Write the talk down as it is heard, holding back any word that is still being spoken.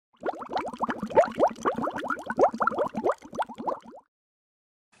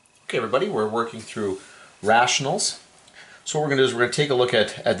Okay, everybody, we're working through rationals. So what we're going to do is we're going to take a look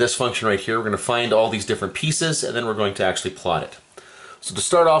at this function right here. We're going to find all these different pieces, and then we're going to actually plot it. So to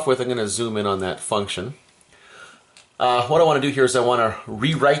start off with, I'm going to zoom in on that function. What I want to do here is I want to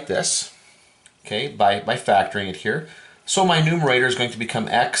rewrite this, okay, by factoring it here. So my numerator is going to become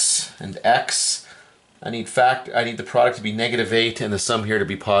x and x. I need the product to be -8 and the sum here to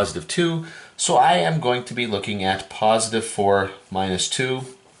be +2. So I am going to be looking at +4 minus 2.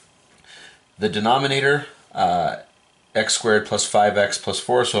 The denominator, x squared plus 5x plus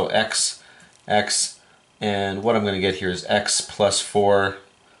 4, so x, and what I'm going to get here is x plus 4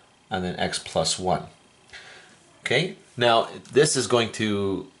 and then x plus 1. Okay, now this is going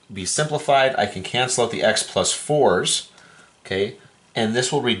to be simplified. I can cancel out the x plus 4's, okay, and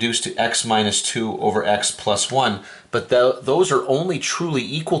this will reduce to x minus 2 over x plus 1, but those are only truly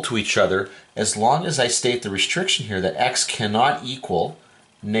equal to each other as long as I state the restriction here that x cannot equal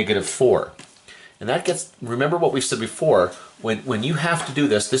 -4. And that gets, remember what we said before, when you have to do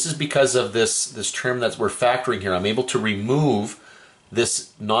this, this is because of this term that we're factoring here. I'm able to remove this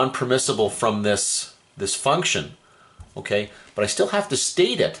non-permissible from this function, okay? But I still have to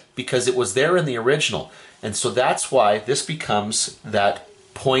state it because it was there in the original. And so that's why this becomes that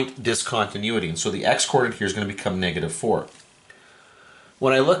point discontinuity. And so the x-coordinate here is going to become -4.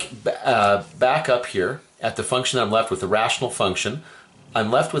 When I look back up here at the function that I'm left with, the rational function, I'm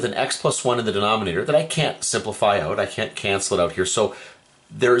left with an x plus 1 in the denominator that I can't simplify out. I can't cancel it out here. So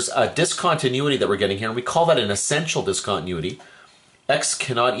there's a discontinuity that we're getting here, and we call that an essential discontinuity. X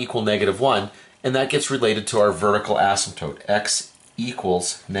cannot equal -1, and that gets related to our vertical asymptote. X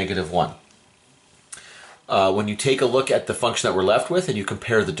equals -1. When you take a look at the function that we're left with and you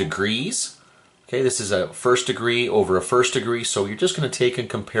compare the degrees, okay, this is a first degree over a first degree, so you're just going to take and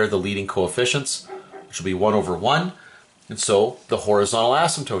compare the leading coefficients, which will be 1 over 1. And so the horizontal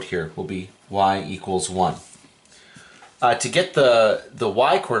asymptote here will be y equals 1. To get the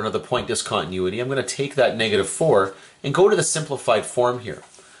y coordinate of the point discontinuity, I'm going to take that -4 and go to the simplified form here.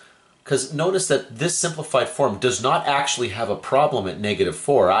 Because notice that this simplified form does not actually have a problem at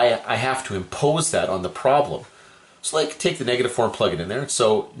 -4. I have to impose that on the problem. So like take the -4 and plug it in there.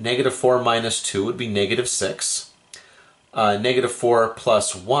 So -4 minus 2 would be -6. -4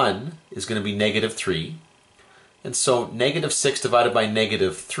 plus 1 is going to be -3. And so -6 divided by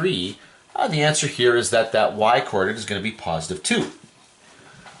 -3, the answer here is that y coordinate is going to be +2.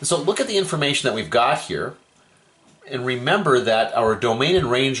 And so look at the information that we've got here, and remember that our domain and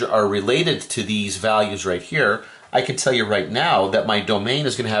range are related to these values right here. I can tell you right now that my domain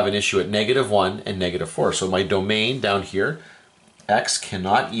is going to have an issue at -1 and -4. So my domain down here, x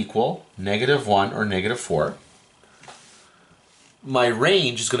cannot equal -1 or -4. My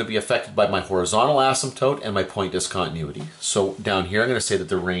range is going to be affected by my horizontal asymptote and my point discontinuity. So down here I'm going to say that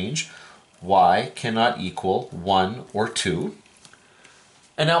the range y cannot equal 1 or 2.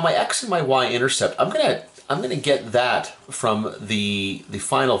 And now my x and my y-intercept, I'm going to get that from the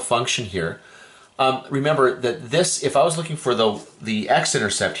final function here. Remember that this, if I was looking for the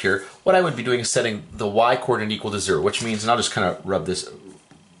x-intercept here, what I would be doing is setting the y-coordinate equal to 0, which means, and I'll just kind of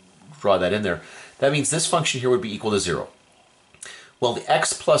draw that in there, that means this function here would be equal to 0. Well, the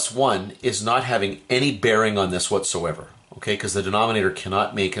x plus 1 is not having any bearing on this whatsoever, okay, because the denominator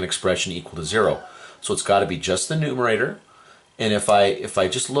cannot make an expression equal to 0. So it's got to be just the numerator. And if I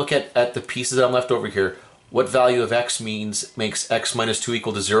just look at the pieces that I'm left over here, what value of x makes x minus 2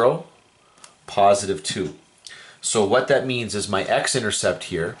 equal to 0? +2. So what that means is my x-intercept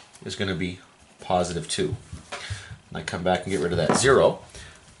here is going to be +2. And I come back and get rid of that 0.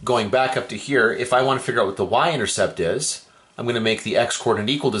 Going back up to here, if I want to figure out what the y-intercept is, I'm going to make the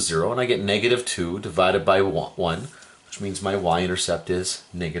x-coordinate equal to 0, and I get -2 divided by 1, which means my y-intercept is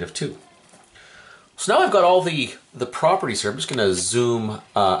 -2. So now I've got all the properties here. I'm just going to zoom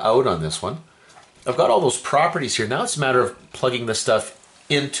out on this one. I've got all those properties here. Now it's a matter of plugging this stuff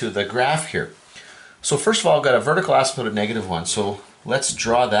into the graph here. So first of all, I've got a vertical asymptote at -1, so let's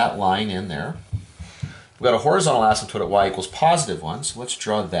draw that line in there. We've got a horizontal asymptote at y equals +1, so let's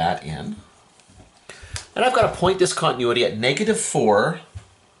draw that in. And I've got a point discontinuity at -4,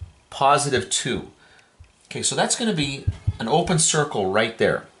 +2. Okay, so that's going to be an open circle right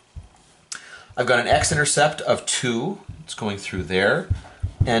there. I've got an x-intercept of 2, it's going through there,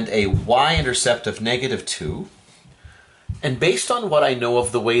 and a y-intercept of -2. And based on what I know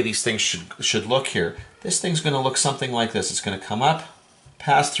of the way these things should look here, this thing's going to look something like this. It's going to come up,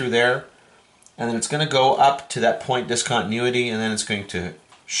 pass through there, and then it's going to go up to that point discontinuity, and then it's going to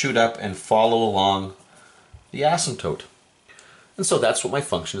shoot up and follow along the asymptote. And so that's what my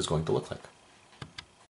function is going to look like.